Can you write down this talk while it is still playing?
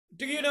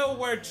Do you know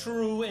where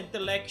true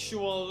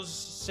intellectuals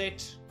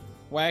sit?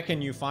 Where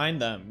can you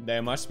find them?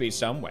 There must be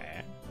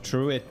somewhere.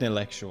 True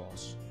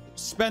intellectuals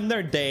spend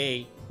their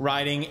day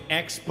writing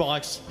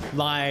Xbox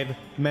Live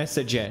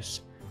messages.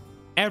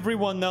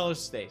 Everyone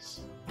knows this.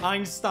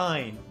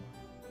 Einstein,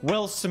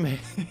 Will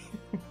Smith,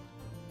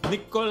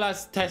 Nikola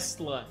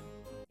Tesla.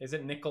 Is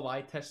it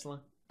Nikolai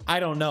Tesla? I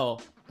don't know,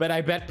 but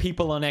I bet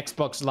people on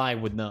Xbox Live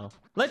would know.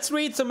 Let's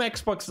read some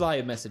Xbox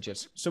Live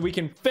messages so we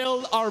can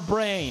fill our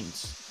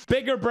brains.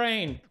 Bigger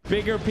brain,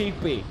 bigger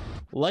pee-pee.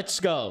 Let's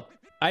go.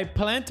 I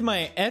plant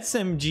my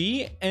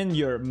SMG in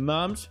your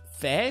mom's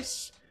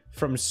face.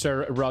 From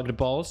Sir Rugged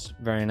Balls.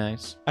 Very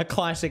nice. A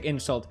classic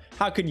insult.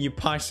 How can you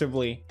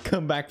possibly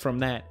come back from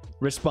that?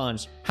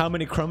 Response. How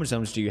many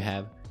chromosomes do you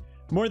have?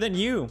 More than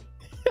you.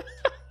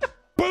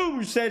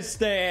 Boom, says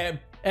the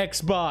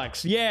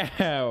Xbox.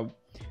 Yeah.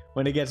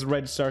 When it gets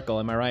red circle.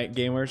 Am I right,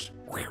 gamers?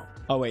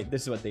 Oh, wait.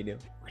 This is what they do.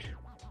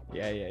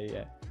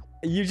 Yeah.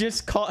 You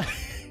just call...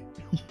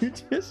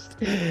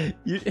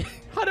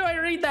 How do I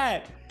read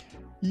that?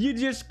 You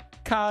just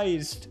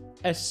kaized,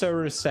 as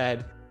Sir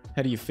said.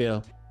 How do you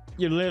feel?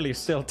 You're literally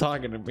still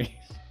talking to me.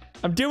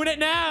 I'm doing it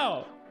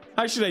now.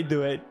 How should I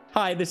do it?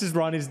 Hi, this is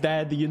Ronnie's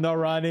dad. Do you know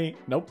Ronnie?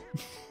 Nope.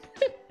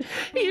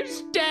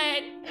 He's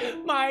dead.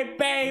 My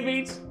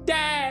baby's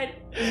dead.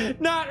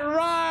 Not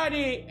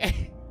Ronnie.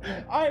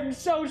 I'm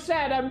so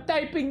sad. I'm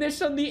typing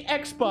this on the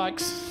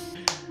Xbox.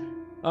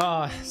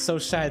 Oh, so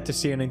sad to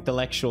see an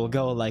intellectual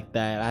go like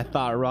that. I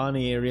thought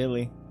Ronnie,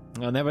 really.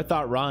 I never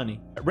thought Ronnie.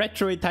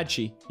 Retro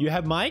Itachi. You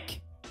have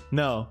mic?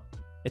 No.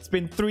 It's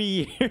been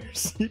 3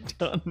 years. You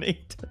don't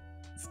need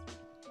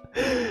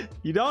to.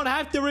 You don't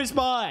have to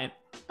respond.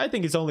 I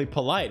think it's only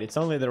polite. It's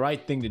only the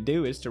right thing to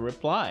do is to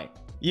reply.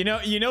 You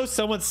know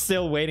someone's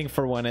still waiting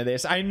for one of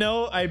this. I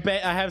know, I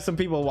bet I have some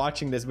people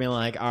watching this being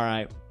like, all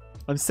right,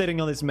 I'm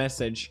sitting on this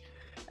message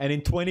and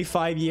in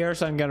 25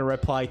 years, I'm going to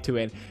reply to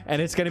it.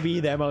 And it's going to be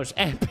the most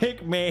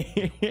epic meme.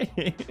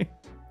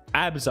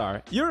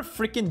 Abzar, you're a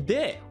freaking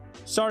dick.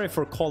 Sorry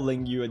for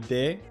calling you a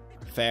dick.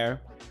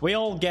 Fair. We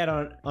all get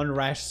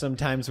unrashed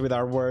sometimes with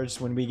our words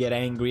when we get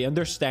angry.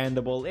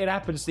 Understandable. It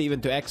happens even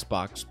to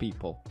Xbox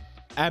people.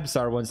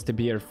 Abzar wants to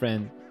be your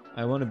friend.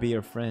 I want to be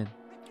your friend.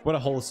 What a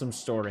wholesome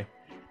story.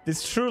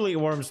 This truly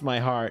warms my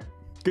heart.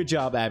 Good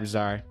job,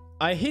 Abzar.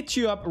 I hit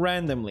you up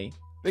randomly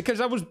because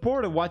I was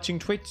bored of watching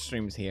Twitch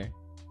streams here.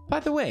 By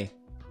the way,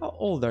 how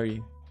old are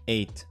you?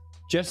 8.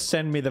 Just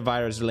send me the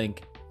virus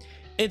link.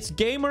 It's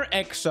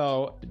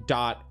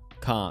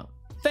gamerxo.com.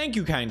 Thank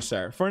you, kind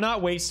sir, for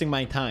not wasting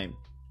my time.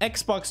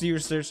 Xbox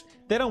users,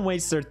 they don't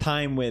waste their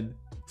time with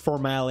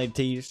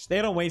formalities. They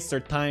don't waste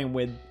their time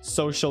with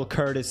social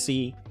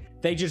courtesy.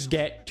 They just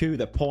get to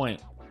the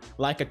point.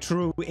 Like a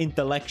true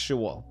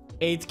intellectual.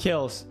 8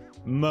 kills.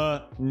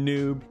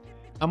 Noob.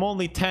 I'm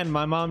only 10.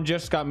 My mom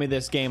just got me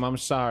this game. I'm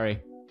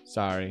sorry.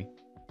 Sorry.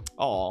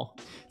 Aw.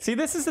 See,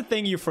 this is the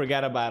thing you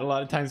forget about a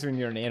lot of times when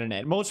you're on the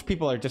internet. Most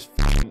people are just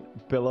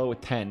below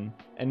 10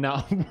 and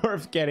not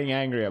worth getting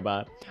angry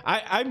about.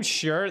 I'm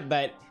sure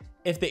that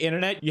if the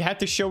internet, you had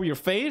to show your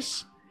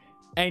face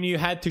and you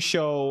had to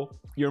show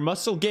your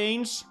muscle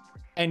gains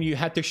and you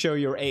had to show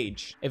your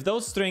age. If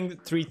those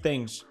three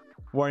things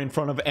were in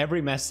front of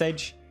every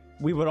message,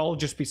 we would all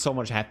just be so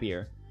much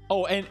happier.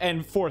 Oh,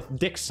 and fourth,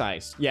 dick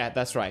size. Yeah,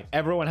 that's right.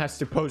 Everyone has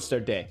to post their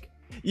dick.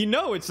 You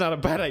know it's not a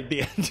bad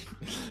idea.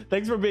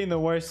 Thanks for being the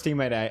worst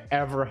teammate I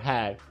ever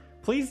had.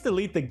 Please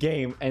delete the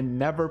game and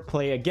never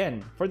play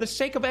again for the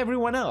sake of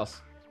everyone else.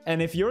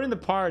 And if you're in the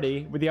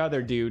party with the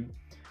other dude,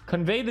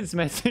 convey this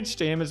message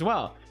to him as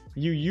well.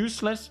 You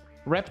useless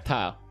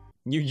reptile.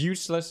 You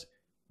useless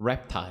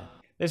reptile.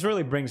 This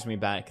really brings me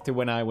back to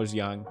when I was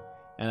young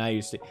and I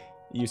used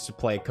to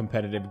play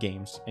competitive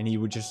games, and he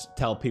would just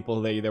tell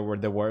people they were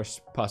the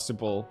worst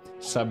possible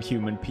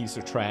subhuman piece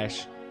of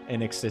trash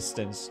in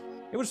existence.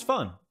 It was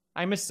fun.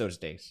 I miss those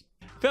days.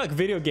 I feel like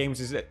video games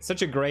is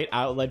such a great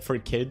outlet for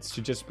kids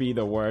to just be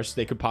the worst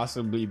they could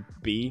possibly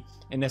be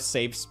in a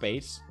safe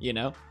space, you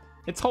know?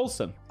 It's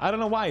wholesome. I don't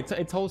know why.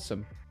 It's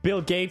wholesome.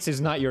 Bill Gates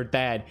is not your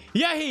dad.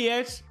 Yeah, he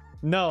is.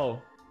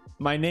 No.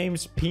 My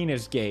name's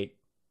Penis Gate.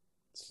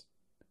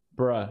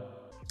 Bruh.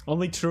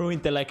 Only true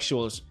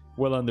intellectuals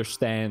will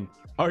understand.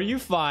 Are you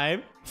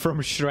 5? From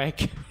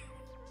Shrek.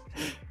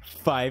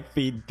 5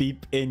 feet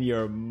deep in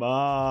your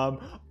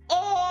mom.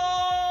 Oh!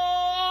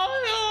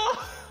 No.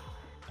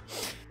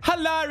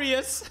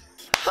 Hilarious.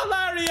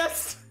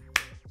 Hilarious.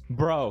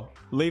 Bro,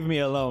 leave me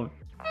alone.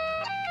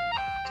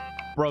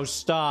 Bro,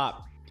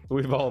 stop.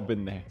 We've all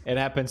been there. It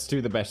happens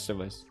to the best of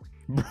us.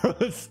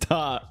 Bro,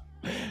 stop.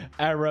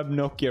 Arab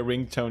Nokia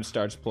ringtone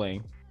starts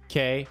playing.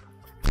 K.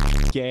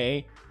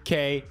 Gay.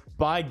 K.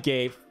 Bye,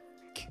 gay.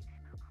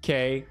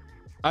 K.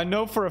 I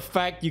know for a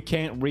fact you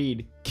can't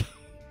read.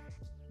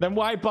 Then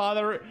why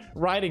bother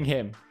writing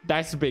him?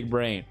 That's big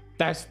brain.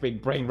 That's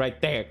big brain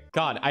right there.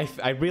 God,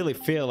 I really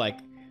feel like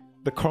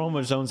the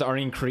chromosomes are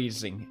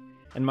increasing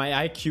and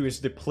my IQ is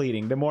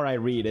depleting. The more I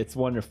read, it's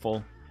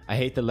wonderful. I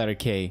hate the letter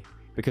K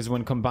because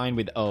when combined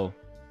with O,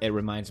 it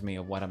reminds me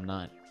of what I'm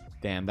not.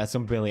 Damn, that's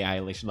some Billie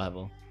Eilish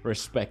level.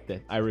 Respect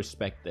it. I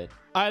respect it.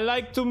 I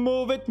like to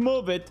move it,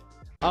 move it.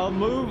 I'll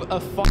move a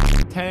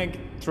fucking tank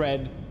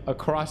thread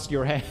across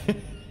your head.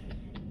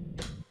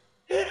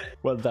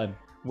 Well done.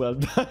 Well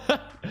done.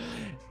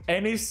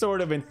 Any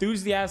sort of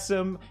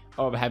enthusiasm,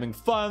 of having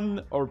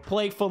fun, or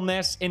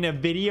playfulness in a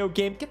video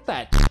game, get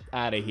that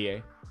out of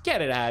here.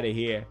 Get it out of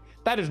here.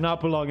 That does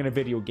not belong in a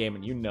video game,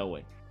 and you know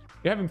it.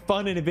 You're having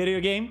fun in a video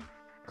game?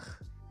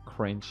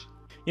 Cringe.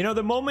 You know,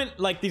 the moment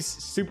like these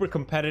super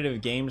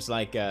competitive games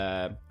like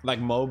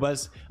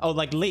MOBAs, oh,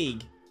 like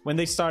League, when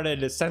they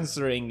started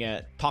censoring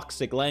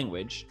toxic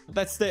language,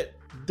 that's the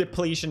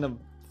depletion of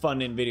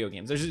fun in video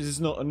games. There's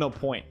no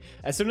point.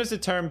 As soon as the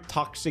term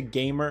toxic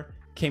gamer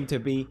came to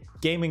be,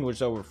 gaming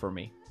was over for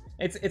me.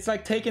 It's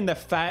like taking the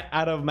fat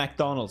out of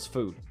McDonald's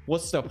food.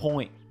 What's the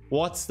point?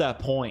 What's the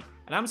point?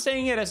 And I'm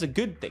saying it as a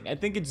good thing. I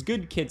think it's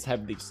good kids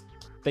have these.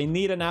 They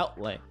need an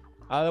outlet.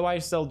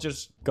 Otherwise, they'll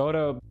just go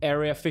to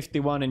Area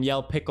 51 and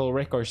yell Pickle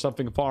Rick or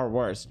something far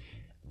worse.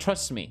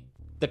 Trust me,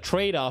 the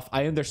trade-off,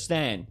 I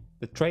understand.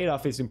 The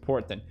trade-off is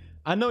important.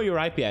 I know your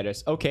IP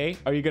address. Okay,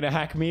 are you gonna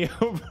hack me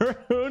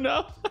over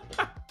Uno?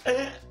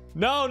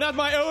 No, not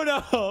my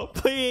Uno!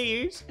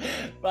 Please!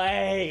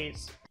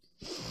 Please!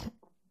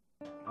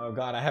 Oh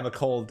god, I have a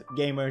cold.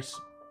 Gamers,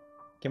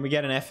 can we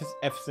get an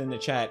F's in the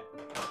chat?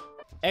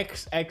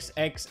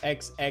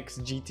 XXXXX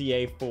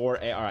GTA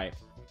 4. Alright.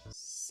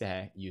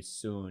 Say you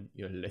soon,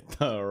 you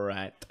little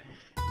rat.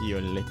 You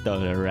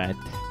little rat.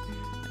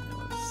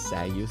 I will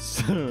say you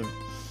soon.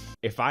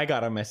 If I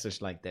got a message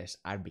like this,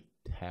 I'd be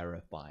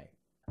terrified.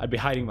 I'd be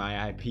hiding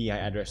my IP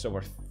address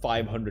over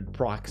 500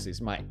 proxies.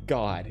 My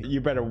god.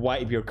 You better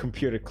wipe your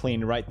computer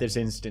clean right this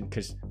instant,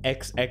 because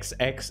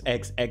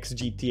XXXXX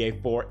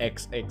GTA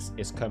 4XX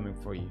is coming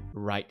for you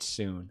right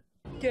soon.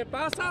 ¿Qué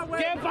pasa,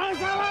 güey? ¿Qué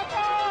pasa,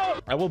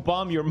 vato? I will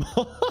bomb your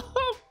mom.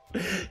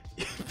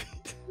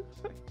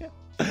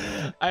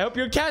 I hope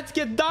your cats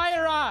get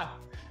diarrhea.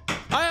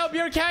 I hope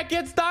your cat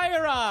gets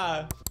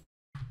diarrhea.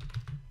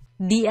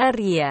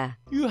 Diarrhea.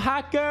 You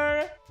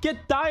hacker,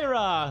 get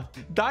diarrhea.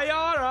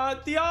 Diarrhea.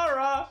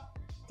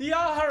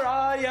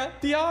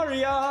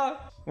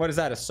 What is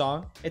that, a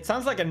song? It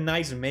sounds like a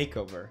nice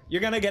makeover.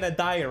 You're gonna get a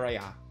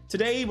diarrhea.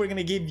 Today, we're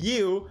gonna give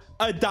you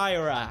a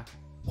diarrhea.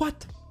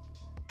 What?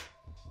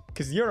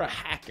 Because you're a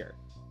hacker.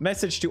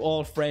 Message to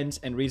all friends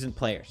and recent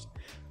players.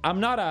 I'm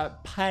not a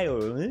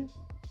pirate.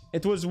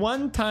 It was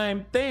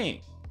one-time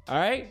thing. All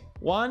right?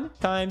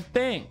 One-time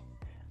thing.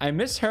 I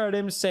misheard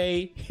him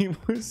say he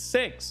was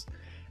 6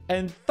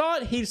 and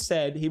thought he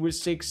said he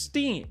was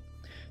 16.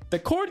 The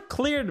court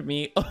cleared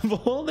me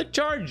of all the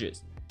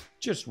charges.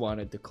 Just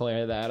wanted to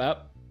clear that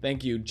up.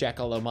 Thank you,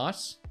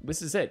 Jackalamas.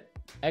 This is it.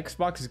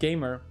 Xbox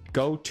gamer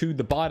go to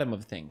the bottom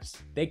of things.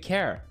 They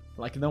care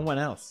like no one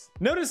else.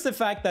 Notice the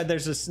fact that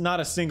there's just not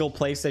a single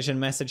PlayStation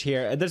message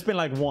here. There's been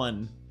like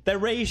one. The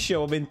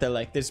ratio of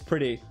intellect is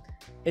pretty...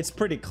 It's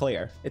pretty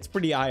clear. It's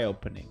pretty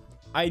eye-opening.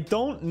 I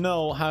don't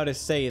know how to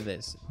say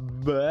this,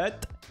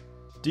 but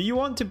do you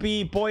want to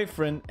be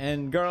boyfriend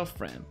and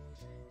girlfriend?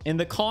 In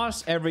the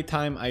class, every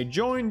time I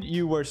joined,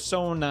 you were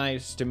so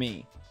nice to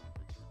me.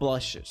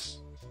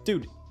 Blushes.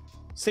 Dude,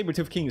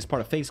 Sabertooth King is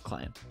part of FaZe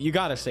Clan. You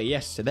gotta say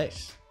yes to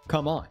this.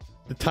 Come on.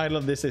 The title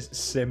of this is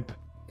Simp.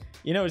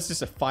 You know, it's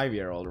just a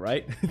 5-year-old,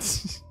 right?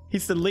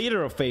 He's the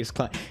leader of FaZe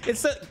Clan.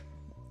 It's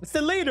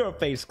the leader of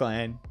FaZe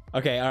Clan.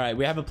 Okay, all right.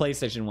 We have a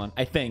PlayStation 1.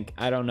 I think.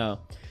 I don't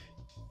know.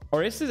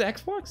 Or is this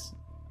Xbox?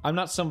 I'm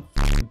not some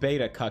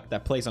beta cuck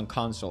that plays on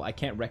console. I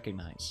can't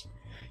recognize.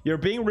 You're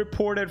being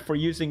reported for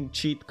using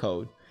cheat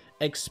code.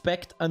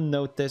 Expect a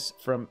notice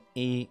from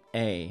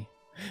EA.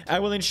 I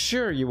will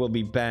ensure you will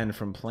be banned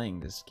from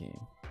playing this game.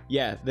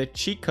 Yeah, the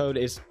cheat code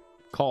is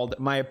called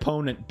my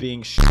opponent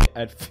being shit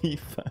at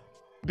FIFA.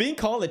 Being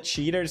called a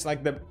cheater is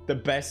like the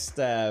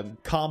best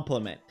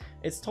compliment.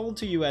 It's told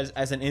to you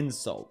as an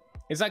insult.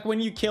 It's like when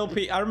you kill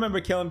people. I remember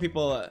killing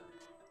people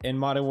in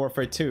Modern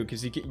Warfare 2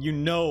 because you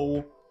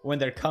know when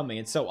they're coming.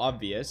 It's so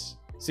obvious.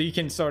 So you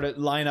can sort of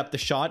line up the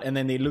shot and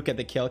then they look at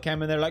the kill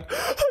cam and they're like,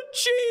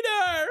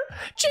 cheater!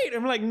 Cheater!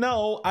 I'm like,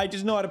 no, I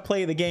just know how to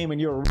play the game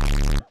and you're...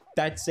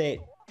 That's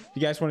it.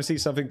 You guys want to see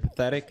something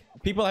pathetic?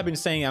 People have been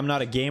saying I'm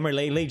not a gamer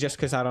lately just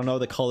because I don't know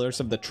the colors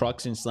of the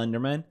trucks in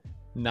Slenderman.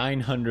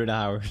 900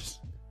 hours.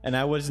 And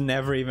I was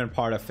never even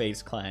part of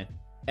FaZe Clan.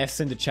 S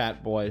in the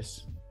chat,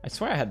 boys. I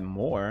swear I had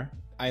more.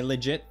 I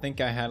legit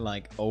think I had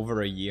like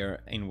over a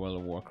year in World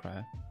of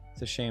Warcraft.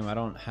 It's a shame I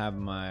don't have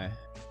my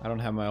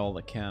old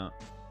account.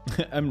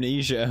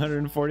 Amnesia,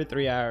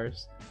 143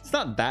 hours. It's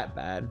not that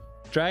bad.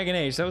 Dragon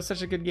Age, that was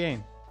such a good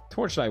game.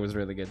 Torchlight was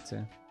really good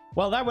too.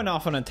 Well, that went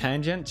off on a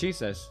tangent.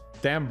 Jesus.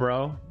 Damn,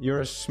 bro.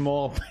 You're a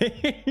small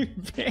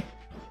baby.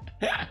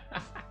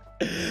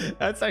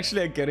 That's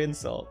actually a good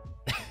insult.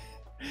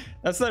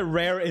 That's a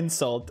rare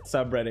insult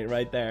subreddit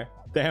right there.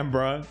 Damn,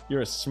 bro.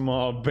 You're a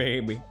small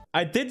baby.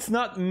 I did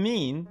not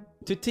mean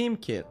to team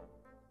kill.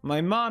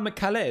 My mom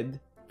Khaled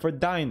for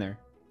diner.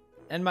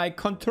 And my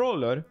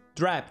controller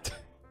dropped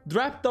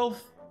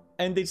off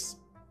and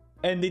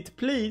it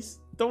please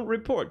don't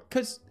report.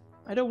 Cause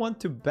I don't want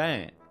to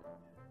ban.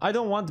 I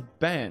don't want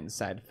ban,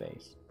 sad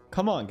face.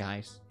 Come on,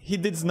 guys. He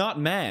did not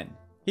man.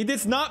 He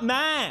did not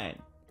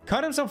man.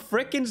 Cut him some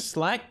freaking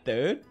slack,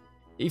 dude.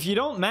 If you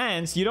don't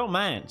mans, you don't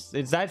mans.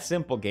 It's that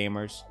simple,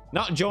 gamers.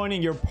 Not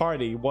joining your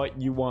party,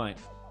 what you want.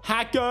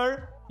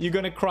 Hacker, you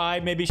gonna cry,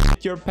 maybe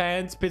shit your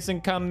pants, piss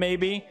and cum,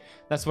 maybe?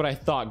 That's what I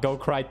thought. Go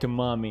cry to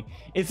mommy.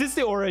 Is this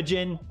the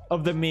origin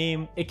of the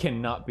meme? It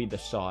cannot be the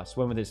sauce.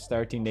 When was this,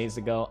 13 days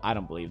ago? I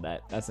don't believe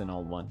that. That's an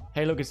old one.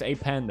 Hey, look, it's a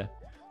panda.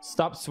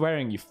 Stop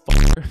swearing, you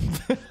fucker.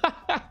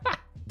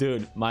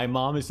 Dude, my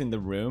mom is in the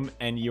room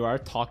and you are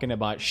talking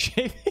about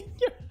shaving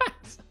your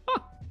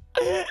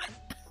ass.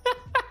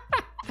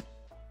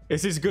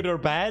 Is this good or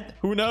bad?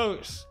 Who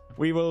knows?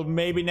 We will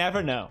maybe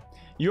never know.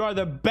 You are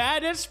the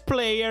baddest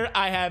player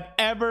I have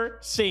ever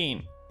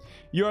seen.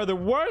 You are the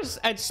worst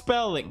at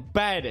spelling.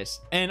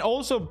 Baddest. And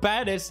also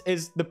baddest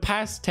is the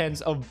past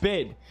tense of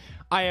bid.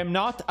 I am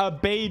not a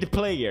bait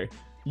player.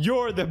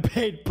 You're the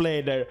bait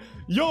player.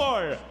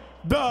 You're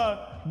the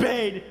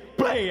bait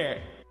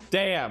player.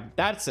 Damn,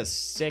 that's a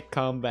sick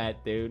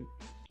combat, dude.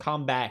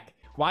 Come back.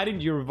 Why didn't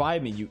you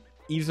revive me? You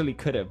easily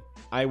could have.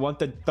 I want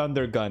the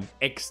Thunder Gun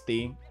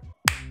XD.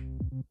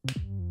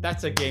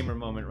 That's a gamer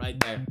moment right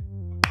there.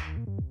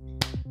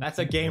 That's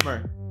a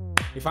gamer.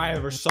 If I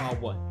ever saw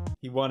one.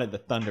 He wanted the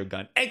Thunder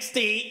Gun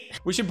XD.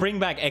 We should bring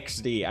back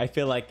XD. I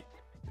feel like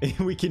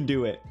we can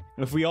do it.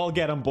 If we all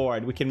get on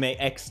board, we can make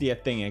XD a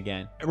thing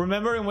again.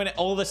 Remember when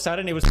all of a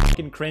sudden it was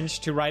fucking cringe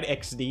to write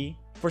XD?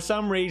 For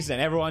some reason,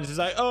 everyone's just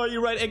like, oh,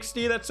 you write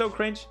XD? That's so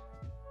cringe.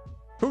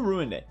 Who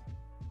ruined it?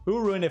 Who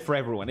ruined it for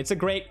everyone? It's a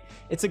great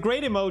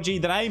emoji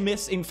that I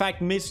in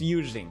fact,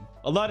 misusing.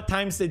 A lot of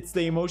times it's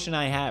the emotion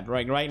I have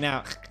right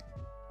now.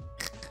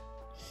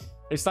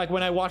 It's like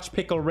when I watch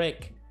Pickle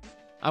Rick.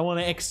 I want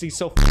to XD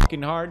so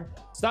fucking hard.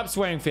 Stop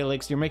swearing,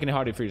 Felix. You're making it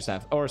harder for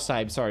yourself. Or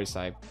Saib. Sorry,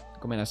 Saib.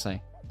 Come in,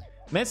 say.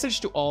 Message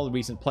to all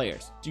recent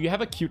players. Do you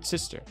have a cute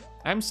sister?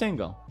 I'm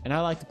single, and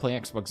I like to play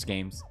Xbox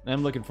games. And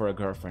I'm looking for a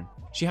girlfriend.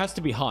 She has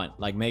to be hot,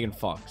 like Megan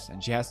Fox,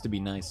 and she has to be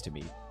nice to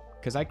me.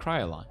 Because I cry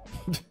a lot.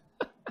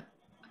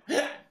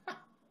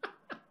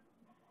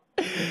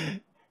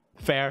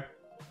 Fair.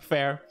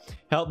 Fair.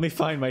 Help me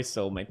find my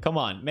soulmate. Come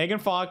on. Megan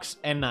Fox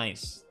and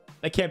nice.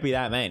 There can't be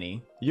that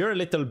many. You're a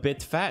little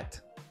bit fat.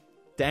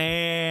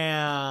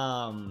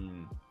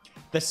 Damn.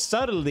 The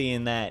subtlety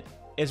in that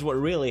is what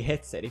really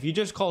hits it. If you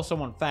just call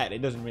someone fat,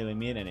 it doesn't really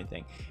mean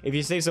anything. If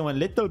you say someone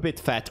little bit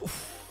fat,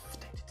 oof.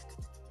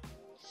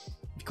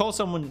 If you call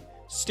someone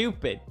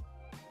stupid,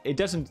 it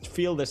doesn't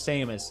feel the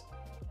same as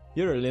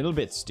you're a little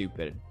bit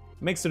stupid.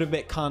 It makes it a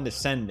bit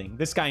condescending.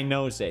 This guy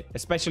knows it,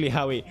 especially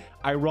how he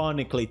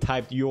ironically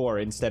typed your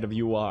instead of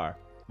you are.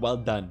 Well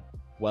done.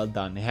 Well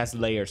done. It has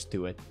layers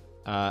to it.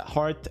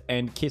 Heart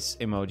and kiss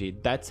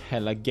emoji. That's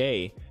hella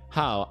gay.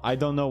 How? I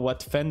don't know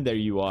what fender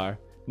you are.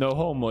 No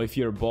homo if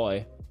you're a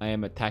boy. I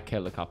am attack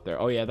helicopter.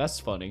 Oh yeah, that's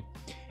funny.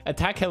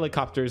 Attack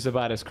helicopter is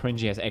about as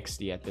cringy as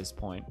XD at this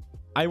point.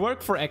 I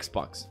work for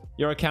Xbox.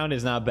 Your account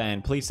is now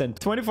banned. Please send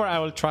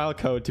 24-hour trial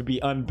code to be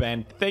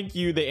unbanned. Thank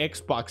you, the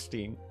Xbox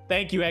team.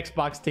 Thank you,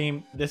 Xbox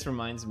team. This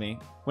reminds me.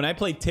 When I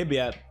play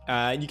Tibia,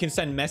 you can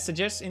send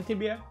messages in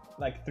Tibia,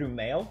 like through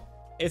mail.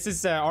 It's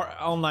this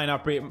online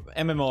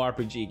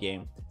MMORPG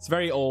game. It's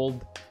very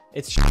old.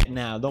 It's shit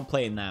now. Don't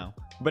play it now.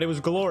 But it was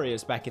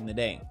glorious back in the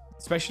day,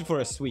 especially for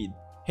a Swede.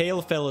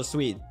 Hail fellow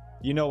Swede.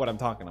 You know what I'm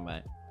talking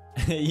about.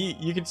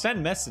 you could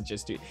send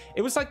messages to.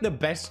 It was like the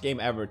best game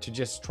ever to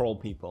just troll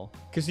people,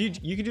 because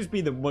you could just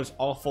be the most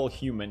awful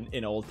human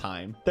in all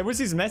time. There was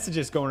these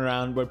messages going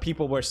around where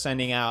people were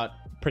sending out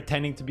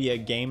pretending to be a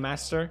game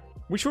master,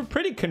 which were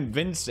pretty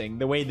convincing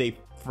the way they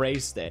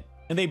phrased it.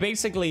 And they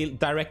basically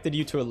directed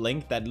you to a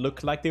link that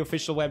looked like the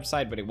official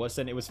website, but it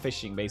wasn't. It was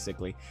phishing,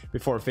 basically,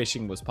 before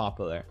phishing was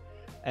popular.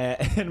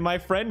 And my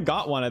friend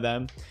got one of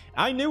them.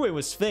 I knew it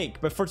was fake,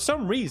 but for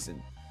some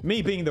reason,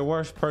 me being the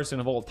worst person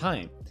of all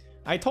time,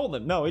 I told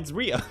him, no, it's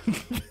real.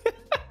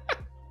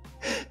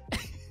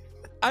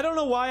 I don't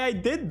know why I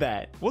did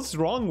that. What's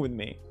wrong with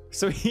me?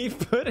 So he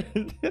put it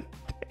in the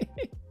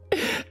thing.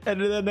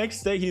 And then the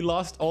next day, he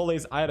lost all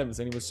his items,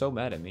 and he was so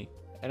mad at me.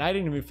 And I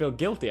didn't even feel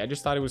guilty. I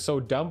just thought it was so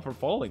dumb for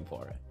falling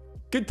for it.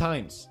 Good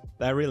times.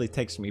 That really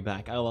takes me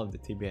back. I love the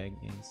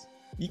TBA games.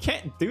 You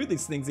can't do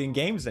these things in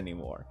games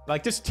anymore.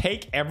 Like, just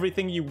take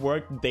everything you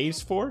worked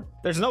days for.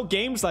 There's no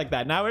games like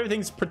that. Now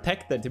everything's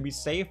protected to be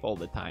safe all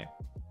the time.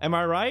 Am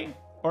I right?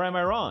 Or am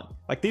I wrong?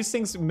 Like, these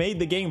things made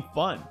the game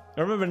fun.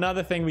 I remember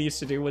another thing we used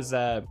to do was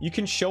you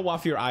can show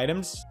off your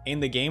items in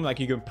the game. Like,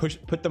 you can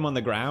put them on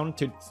the ground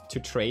to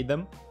trade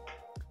them.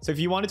 So if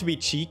you wanted to be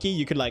cheeky,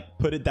 you could like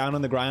put it down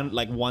on the ground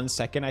like 1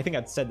 second. I think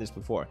I'd said this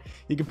before.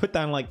 You could put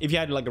down, like, if you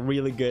had like a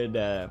really good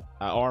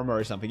armor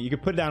or something, you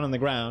could put it down on the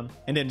ground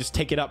and then just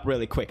take it up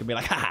really quick and be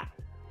like, haha,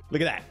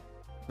 look at that.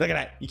 Look at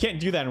that. You can't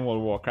do that in World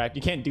of Warcraft.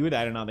 You can't do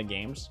that in other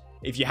games.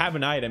 If you have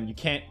an item, you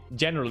can't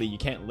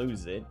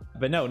lose it.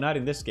 But no, not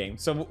in this game.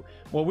 So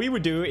what we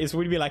would do is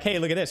we'd be like, hey,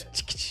 look at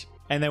this.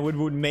 And then we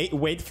would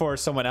wait for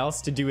someone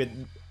else to do it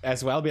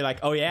as well. Be like,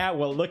 oh yeah,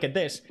 well, look at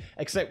this.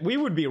 Except we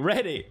would be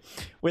ready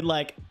with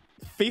like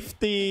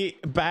 50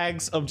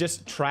 bags of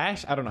just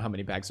trash. I don't know how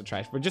many bags of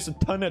trash, but just a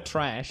ton of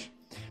trash.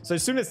 So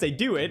as soon as they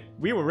do it,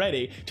 we were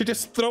ready to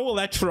just throw all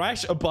that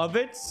trash above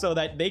it so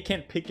that they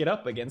can't pick it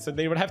up again. So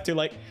they would have to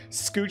like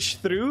scooch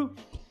through.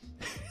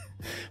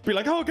 Be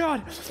like, oh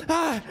god,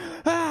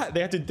 They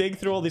have to dig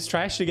through all this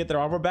trash to get their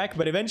armor back,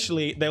 but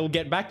eventually they'll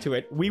get back to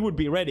it. We would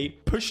be ready,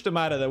 push them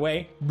out of the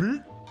way,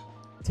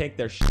 take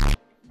their shit.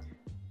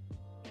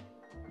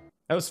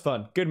 That was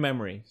fun. Good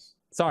memories.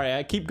 Sorry,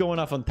 I keep going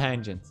off on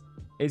tangents.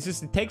 It's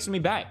just, it takes me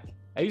back.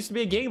 I used to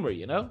be a gamer,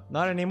 you know?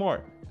 Not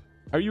anymore.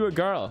 Are you a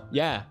girl?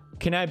 Yeah.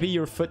 Can I be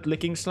your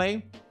foot-licking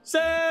slave?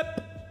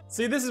 Sip!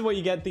 See, this is what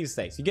you get these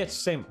days. You get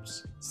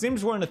simps.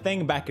 Sims weren't a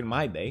thing back in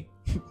my day.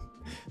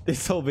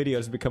 This whole video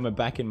has become a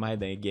back in my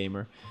day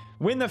gamer.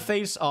 Win the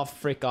face off,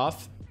 frick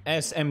off.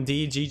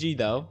 SMD, GG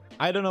though.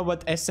 I don't know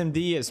what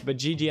SMD is, but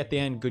GG at the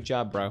end. Good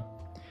job, bro.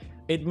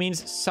 It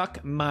means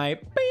suck my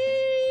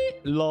pee.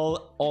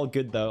 Lol. All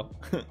good though.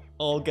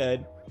 All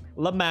good.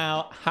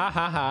 Lamau. Ha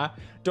ha ha.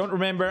 Don't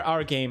remember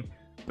our game,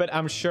 but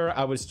I'm sure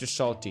I was just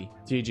salty.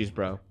 GG's,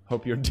 bro.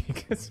 Hope your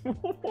dick is...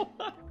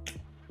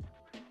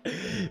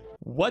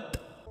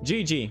 What?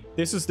 GG.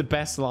 This is the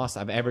best loss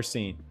I've ever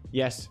seen.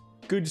 Yes.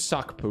 Good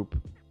sock poop.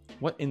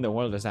 What in the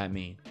world does that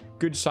mean?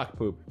 Good sock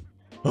poop.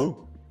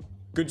 Oh.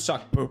 Good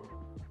sock poop.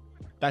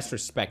 That's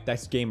respect.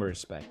 That's gamer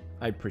respect.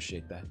 I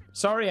appreciate that.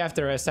 Sorry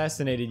after I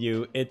assassinated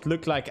you. It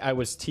looked like I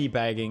was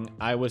teabagging.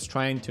 I was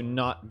trying to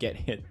not get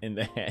hit in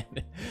the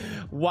head.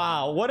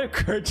 Wow. What a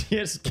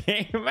courteous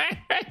gamer.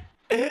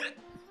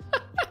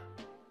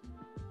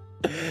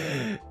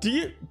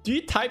 Do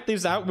you type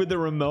this out with the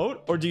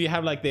remote, or do you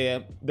have like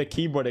the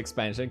keyboard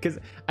expansion? Because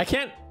I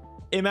can't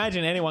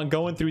imagine anyone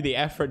going through the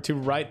effort to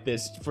write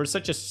this for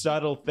such a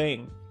subtle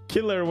thing.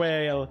 Killer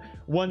Whale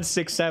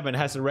 167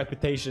 has a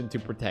reputation to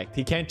protect.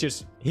 He can't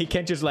just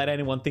let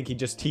anyone think he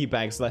just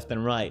teabags left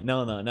and right.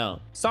 No.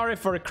 Sorry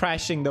for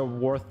crashing the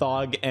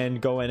Warthog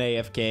and going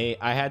AFK.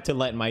 I had to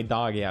let my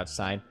doggy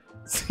outside.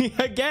 See,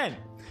 again,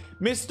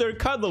 Mr.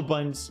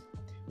 Cuddlebuns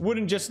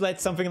wouldn't just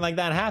let something like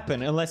that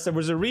happen unless there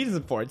was a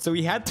reason for it. So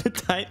he had to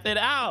type it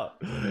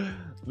out.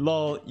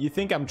 Lol, you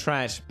think I'm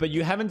trash, but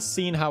you haven't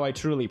seen how I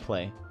truly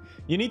play.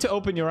 You need to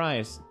open your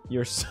eyes.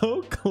 You're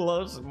so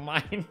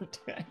close-minded.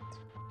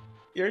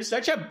 You're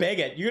such a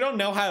bigot. You don't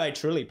know how I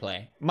truly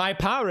play. My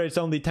power is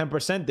only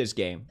 10% this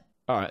game.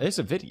 Alright, there's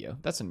a video.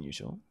 That's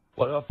unusual.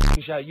 What the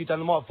f***ing shit you done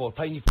the mic for?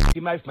 Playing your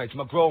f***ing mouth, mate. I'm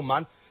a grown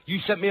man. You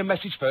sent me a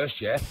message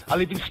first, yeah? I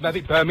live in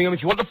Smethwick, Birmingham.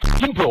 If you want to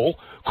f***ing brawl,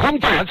 come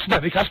down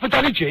Smethwick, ask for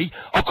Danny G.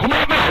 I'll come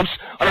out my house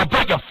and I'll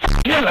break your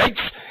f***ing legs.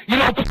 You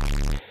know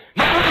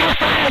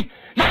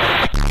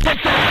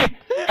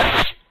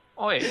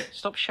Oi,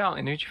 stop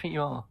shouting. Who do you think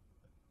you are?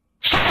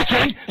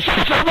 Shouting?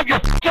 Shut up your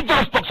f***ing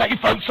voice box out your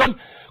phone, son.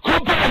 Come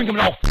on, Birmingham,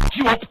 and I'll f***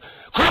 you up.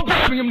 Come on,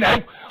 Birmingham now,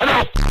 and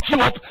I'll f*** you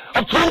up.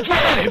 I've told you where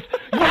I live.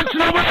 You want to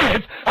know where I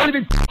live? I live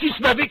in f***ing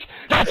Smethwick.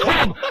 Now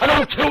come, and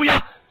I'll kill you.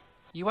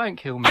 You won't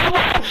kill me.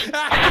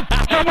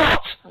 I won't.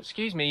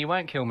 Excuse me, you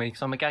won't kill me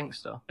because I'm a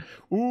gangster.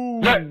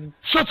 Ooh. No,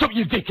 shut up,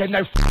 you dickhead. Now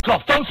f***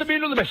 off. Don't send me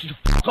another message.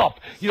 F*** off.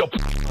 You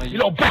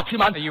little bastard,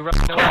 man. Are you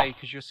running away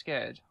because you're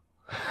scared?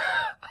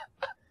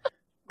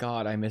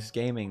 God, I miss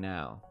gaming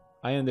now.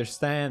 I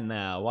understand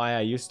now why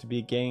I used to be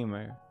a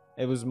gamer.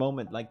 It was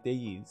moments like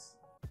these.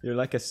 You're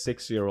like a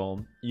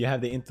 6-year-old. You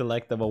have the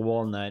intellect of a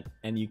walnut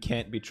and you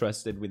can't be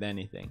trusted with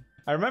anything.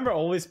 I remember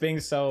always being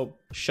so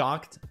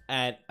shocked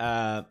at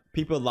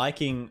people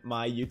liking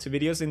my YouTube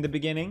videos in the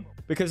beginning,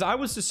 because I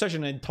was just such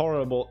an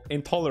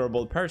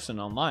intolerable person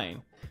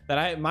online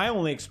that my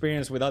only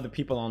experience with other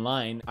people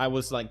online, I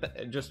was like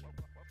just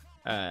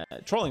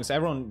trolling. So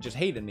everyone just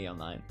hated me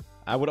online.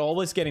 I would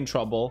always get in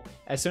trouble.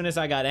 As soon as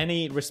I got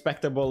any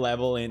respectable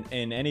level in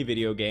any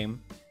video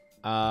game,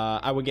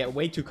 I would get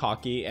way too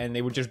cocky and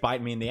they would just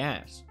bite me in the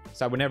ass.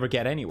 So I would never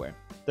get anywhere.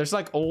 There's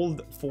like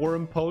old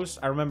forum posts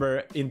I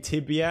remember in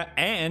Tibia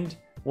and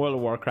World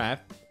of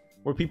Warcraft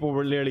where people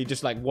were literally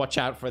just like, watch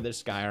out for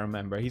this guy. I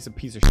remember he's a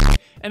piece of shit.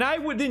 And I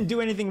didn't do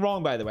anything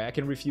wrong, by the way. I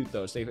can refute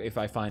those if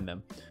I find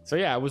them. So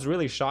yeah, I was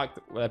really shocked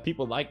that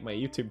people like my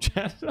YouTube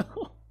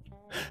channel.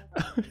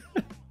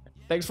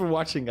 Thanks for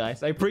watching,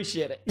 guys. I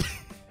appreciate it.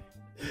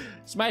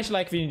 Smash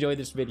like if you enjoyed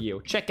this video.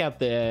 Check out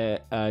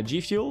the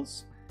G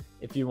Fuels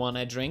if you want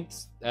to drink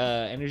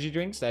energy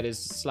drinks that is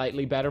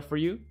slightly better for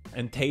you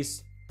and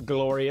taste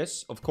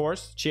glorious, of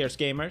course. Cheers,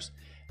 gamers.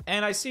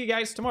 And I see you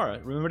guys tomorrow.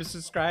 Remember to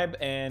subscribe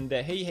and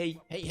hey.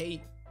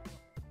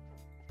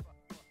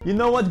 You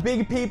know what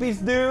big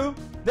peepees do?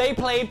 They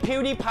play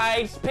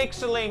PewDiePie's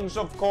Pixelings,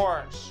 of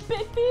course.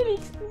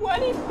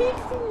 What is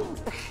Pixelings?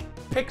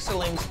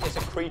 Pixelings is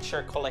a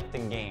creature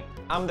collecting game.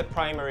 I'm the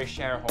primary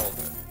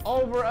shareholder.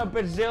 Over a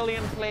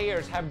bazillion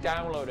players have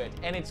downloaded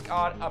and it's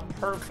got a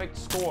perfect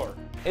score.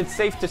 It's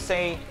safe to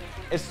say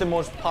it's the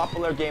most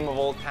popular game of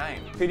all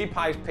time.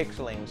 PewDiePie's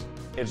Pixelings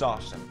is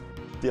awesome.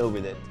 Deal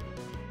with it.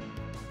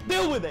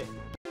 Deal with it!